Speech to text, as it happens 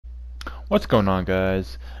What's going on,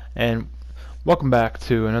 guys, and welcome back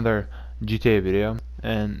to another GTA video.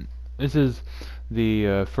 And this is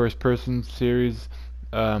the first person series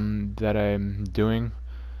that I'm doing.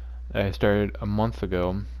 I started a month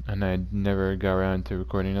ago and I never got around to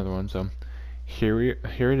recording another one, so here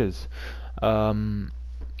it is. I'm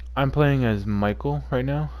playing as Michael right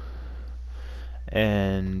now,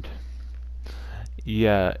 and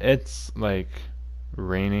yeah, it's like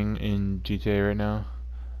raining in GTA right now,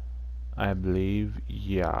 I believe.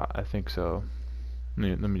 Yeah, I think so.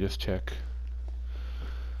 Let me just check.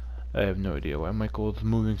 I have no idea why Michael's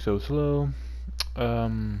moving so slow.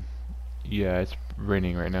 Um, yeah, it's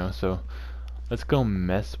raining right now, so let's go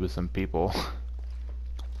mess with some people.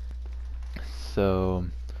 So,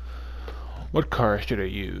 what car should I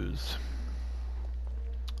use?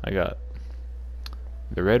 I got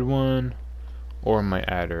the red one or my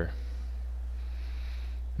adder.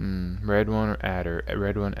 Red one or adder?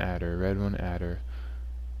 Red one, adder. Red one, adder.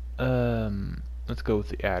 Let's go with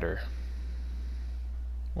the adder.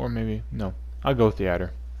 Or maybe no. I'll go with the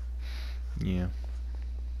adder. Yeah.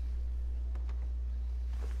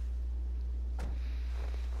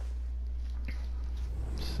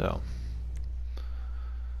 So,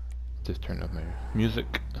 just turn off my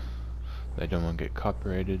music. I don't want to get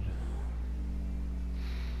copyrighted.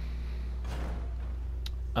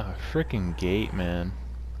 Ah, freaking gate, man.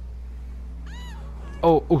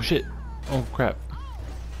 Oh shit. Oh crap.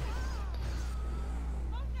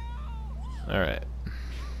 Alright.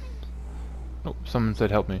 Oh, someone said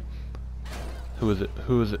help me. Who is it?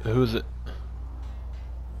 Who is it? Who is it?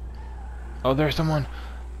 Oh, there's someone.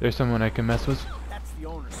 There's someone I can mess with. That's the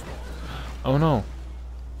owner's fault. Oh no.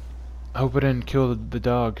 I hope I didn't kill the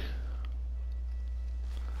dog.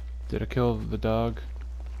 Did I kill the dog?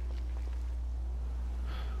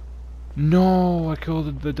 No, I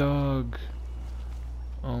killed the dog.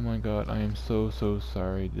 Oh my god, I am so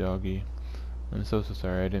sorry, doggy. I'm so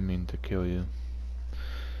sorry, I didn't mean to kill you.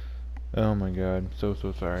 Oh my god, so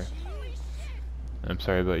sorry. I'm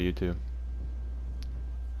sorry about you too.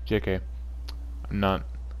 JK. I'm not.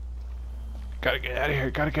 Gotta get out of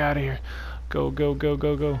here, gotta get out of here. Go. Go. Go.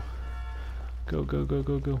 Everyone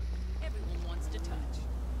wants to touch.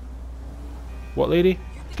 What, lady?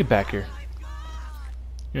 Get back here.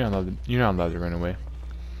 You're not allowed to run away.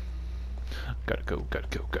 Gotta go.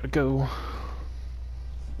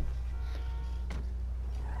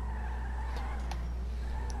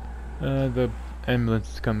 The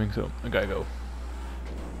ambulance is coming, so I gotta go.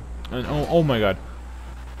 And oh my god.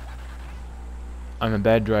 I'm a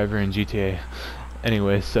bad driver in GTA.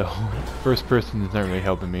 Anyway, so first person is not really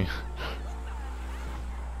helping me.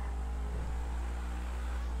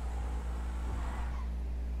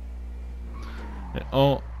 And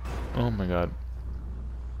oh my god.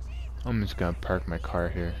 I'm just gonna park my car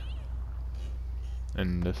here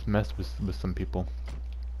and just mess with some people.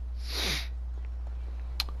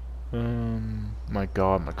 My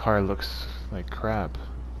god, my car looks like crap.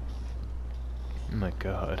 My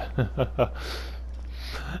god.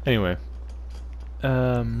 Anyway,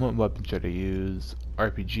 what weapon should I use?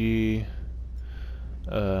 RPG,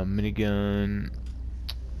 minigun,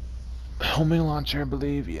 homing launcher, I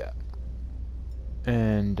believe, yeah,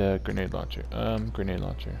 and grenade launcher. Grenade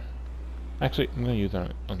launcher. Actually, I'm gonna use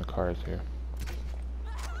it on the cars here.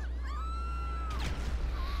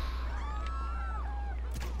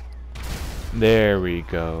 There we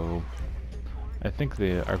go. I think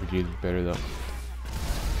the RPG is better though.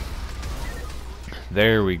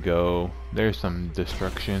 There we go. There's some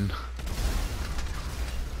destruction.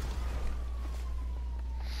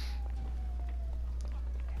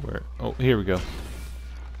 Where? Oh, here we go.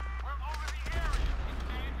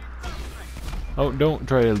 Oh, don't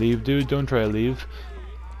try to leave, dude. Don't try to leave.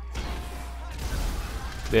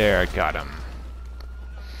 There, I got him.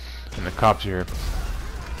 And the cops are here.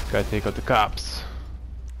 Gotta take out the cops.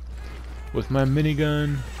 With my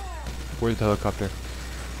minigun. Where's the helicopter?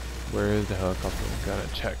 Where is the helicopter? Gotta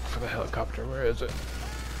check for the helicopter. Where is it?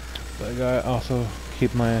 So I gotta also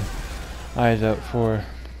keep my eyes out for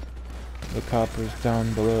the coppers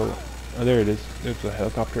down below. Oh, there it is. There's the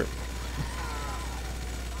helicopter.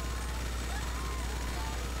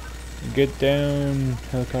 Get down,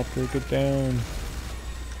 helicopter, get down.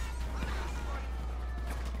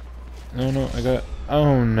 No, I got.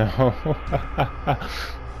 Oh no.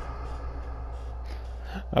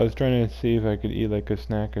 I was trying to see if I could eat like a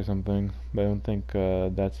snack or something, but I don't think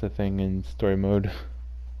that's the thing in story mode.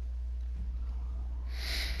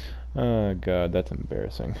 Oh god, that's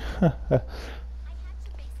embarrassing.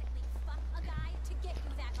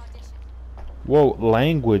 Whoa,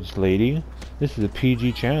 language, lady. This is a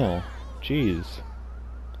PG channel. Jeez.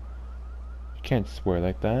 can't swear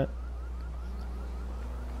like that.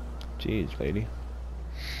 Jeez, lady.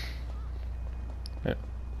 Yeah.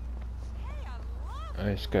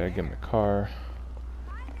 I just gotta get my car.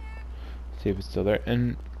 See if it's still there.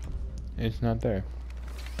 And it's not there.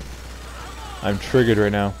 I'm triggered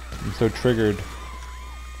right now. I'm so triggered.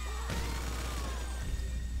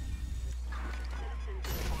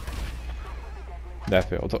 That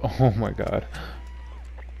failed. Oh my god.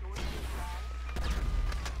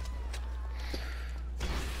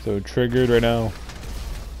 So triggered right now.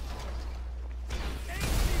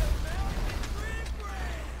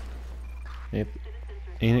 Yep.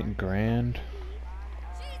 Ain't it grand?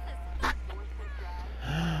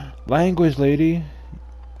 Language, lady.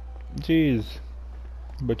 Jeez.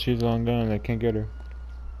 But she's long gone. I can't get her.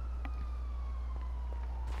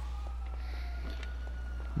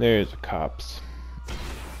 There's the cops.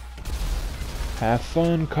 Have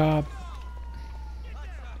fun, cop.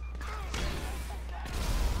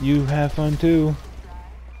 You have fun too.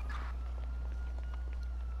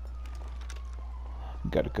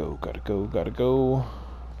 Gotta go, gotta go, gotta go.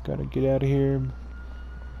 Gotta get out of here.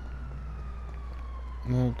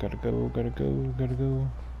 Oh, gotta go, gotta go, gotta go.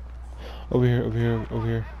 Over here, over here, over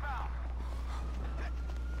here.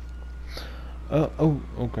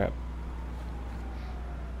 Oh crap.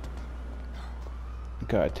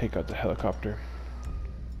 Gotta take out the helicopter.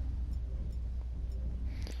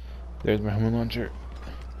 There's my helmet launcher.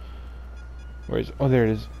 Where is it? Oh, there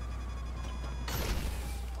it is.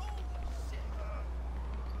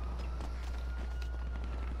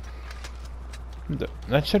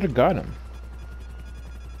 That should have got him.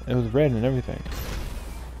 It was red and everything.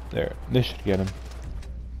 There, this should get him.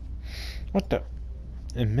 What the?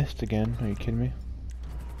 It missed again. Are you kidding me?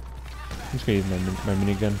 I'm just gonna use my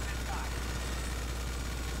minigun.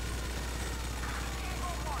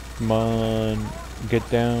 Come on, get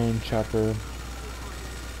down, chopper.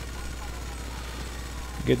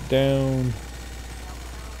 Get down.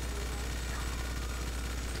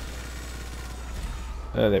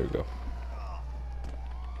 There we go.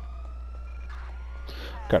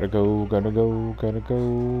 Gotta go, gotta go, gotta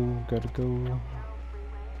go, gotta go.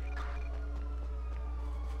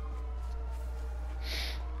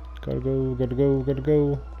 Gotta go, gotta go, gotta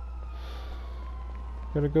go.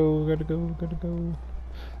 Gotta go, gotta go, gotta go.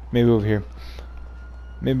 Maybe over here.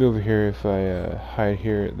 Maybe over here if I hide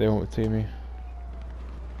here, they won't see me.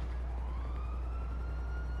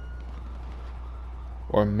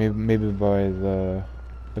 Or maybe by the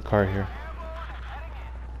car here.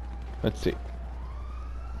 Let's see.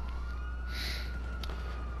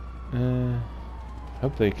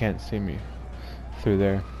 Hope they can't see me through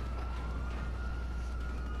there.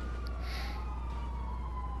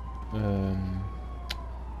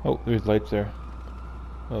 Oh, there's lights there.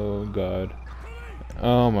 Oh god.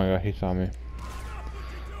 Oh my god, he saw me.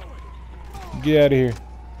 Get out of here.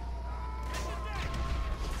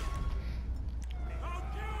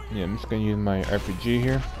 Yeah, I'm just gonna use my RPG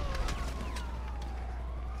here.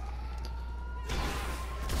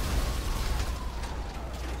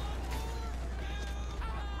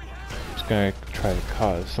 Just gonna try to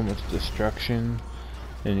cause so much destruction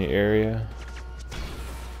in the area.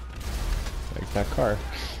 Like that car.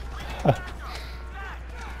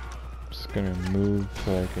 Just gonna move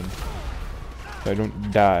so I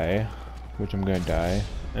don't die, which I'm gonna die.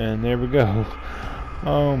 And there we go.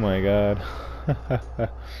 Oh my god.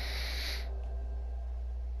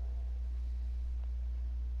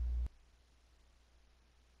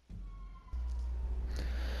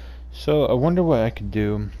 So I wonder what I could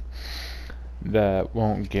do that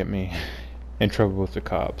won't get me in trouble with the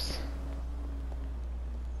cops.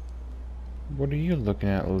 What are you looking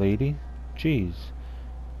at, lady? Jeez.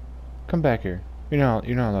 Come back here. You're not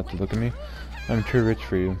allowed to look at me. I'm too rich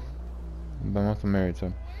for you. But I'm also married,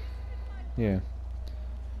 so yeah.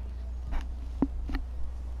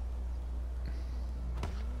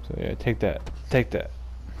 So yeah, take that. Take that.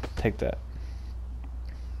 Take that.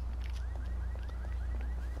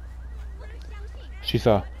 She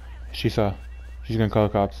saw. She's gonna call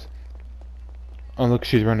the cops. Oh look,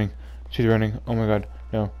 she's running. She's running. Oh my god.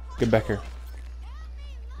 No. Get back here.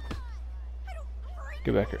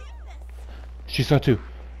 Get back here. She saw too.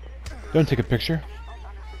 Don't take a picture.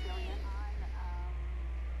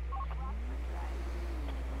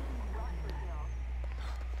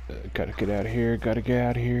 Gotta get out of here. Gotta get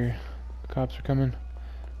out of here. The cops are coming.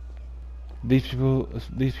 These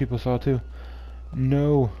people saw too.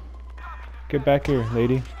 No. Get back here,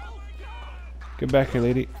 lady. Get back here,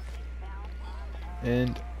 lady.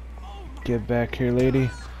 And get back here, lady.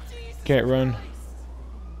 Can't run.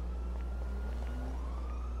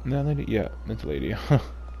 That lady? Yeah, that's a lady.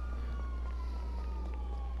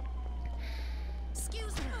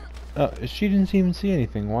 She didn't even see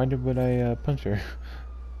anything. Why would I punch her?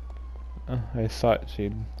 I thought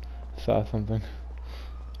she saw something.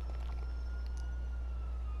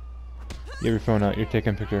 You have your phone out. You're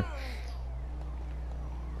taking a picture.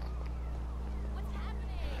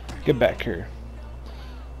 Get back here.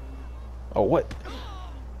 Oh, what?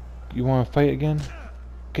 You want to fight again?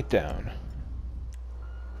 Get down.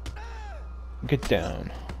 Get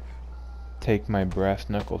down. Take my brass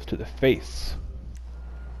knuckles to the face.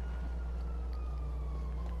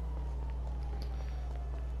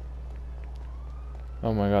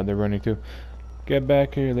 Oh my god, they're running too. Get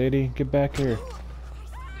back here, lady. Get back here.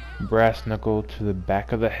 Brass knuckle to the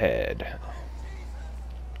back of the head.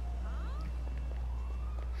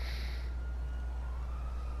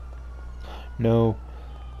 No.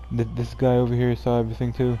 This guy over here saw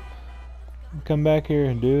everything too. Come back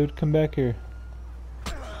here, dude. Come back here.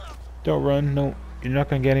 Don't run. No, you're not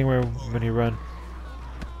gonna get anywhere when you run.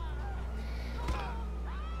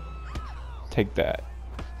 Take that.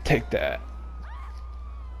 Take that.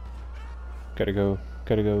 Gotta go.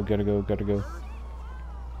 Gotta go. Gotta go. Gotta go.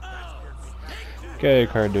 Get a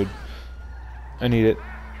card, dude. I need it.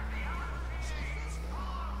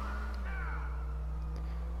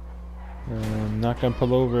 I'm not gonna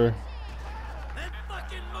pull over.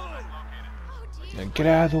 Now get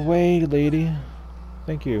out of the way, lady.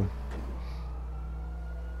 Thank you.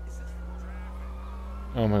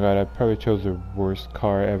 Oh my god, I probably chose the worst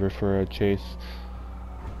car ever for a chase.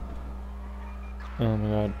 Oh my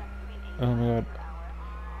god. Oh my god.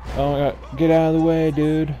 Oh my god. Get out of the way,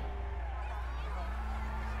 dude.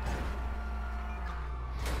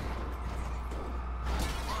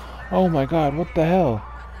 Oh my god, what the hell?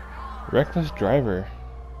 Reckless driver.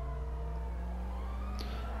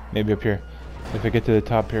 Maybe up here. If I get to the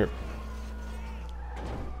top here.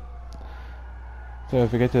 So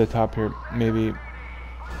if I get to the top here, maybe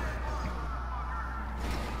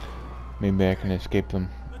I can escape them.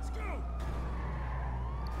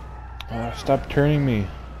 Oh, stop turning me.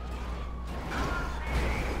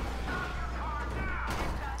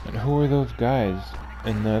 And who are those guys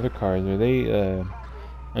in the other cars? Are they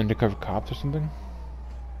undercover cops or something?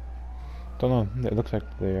 Don't know. It looks like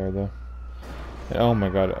they are though. Oh my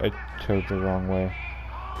god, I chose the wrong way.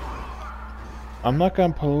 I'm not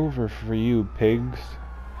gonna pull over for you, pigs.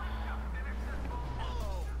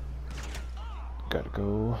 Gotta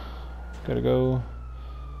go. Gotta go.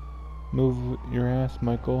 Move your ass,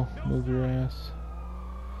 Michael. Move your ass.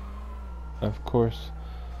 Of course,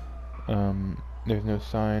 there's no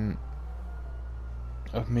sign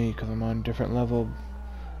of me because I'm on a different level.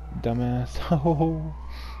 Dumbass. Oh.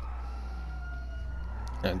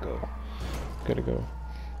 Gotta go. Gotta go.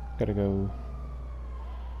 Gotta go.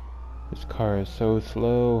 This car is so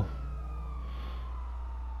slow.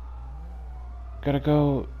 Gotta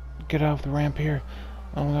go. Get off the ramp here.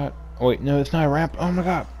 Oh my god. Oh wait, no, it's not a ramp. Oh my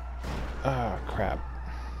god. Ah, crap.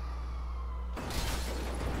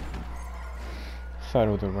 Thought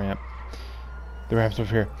it was a ramp. The ramp's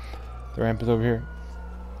over here. The ramp is over here.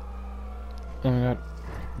 Oh my god.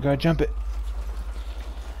 Gotta jump it.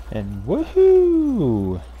 And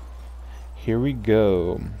woohoo! Here we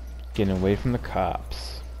go. Getting away from the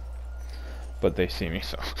cops. But they see me,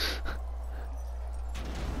 so.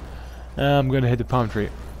 I'm gonna hit the palm tree.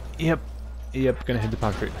 Yep. Yep, gonna hit the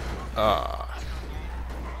palm tree. Ah.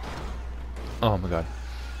 Oh my god.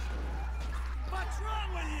 What's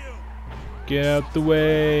wrong with you? Get out the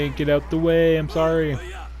way. Get out the way. I'm sorry.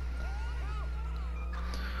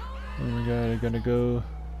 Oh my god, I gotta go.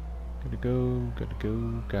 Gotta go. Gotta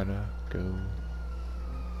go. Gotta go.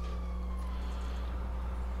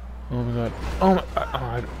 Oh my god. Oh my.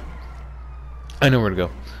 Oh, I know where to go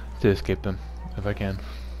to escape them if I can.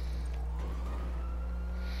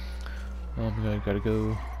 Oh my god, gotta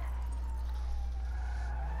go.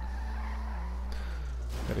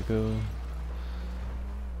 Gotta go.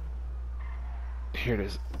 Here it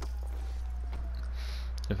is.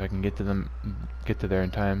 If I can get to them, get to there in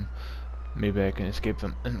time, maybe I can escape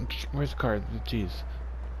them. And where's the car? Jeez.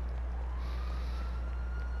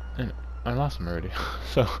 And I lost him already.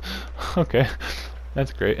 So, okay,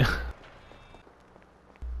 that's great.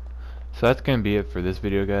 So that's gonna be it for this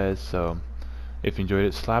video, guys. So if you enjoyed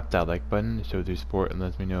it, slap that like button. It shows your support and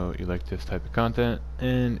lets me know you like this type of content.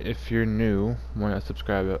 And if you're new, why not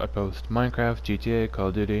subscribe? I post Minecraft, GTA, Call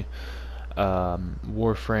of Duty,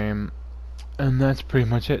 Warframe, and that's pretty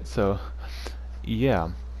much it. So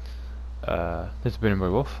yeah, this has been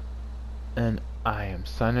Boy Wolf, and I am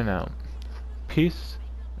signing out. Peace,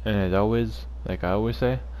 and as always, like I always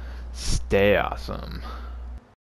say, stay awesome.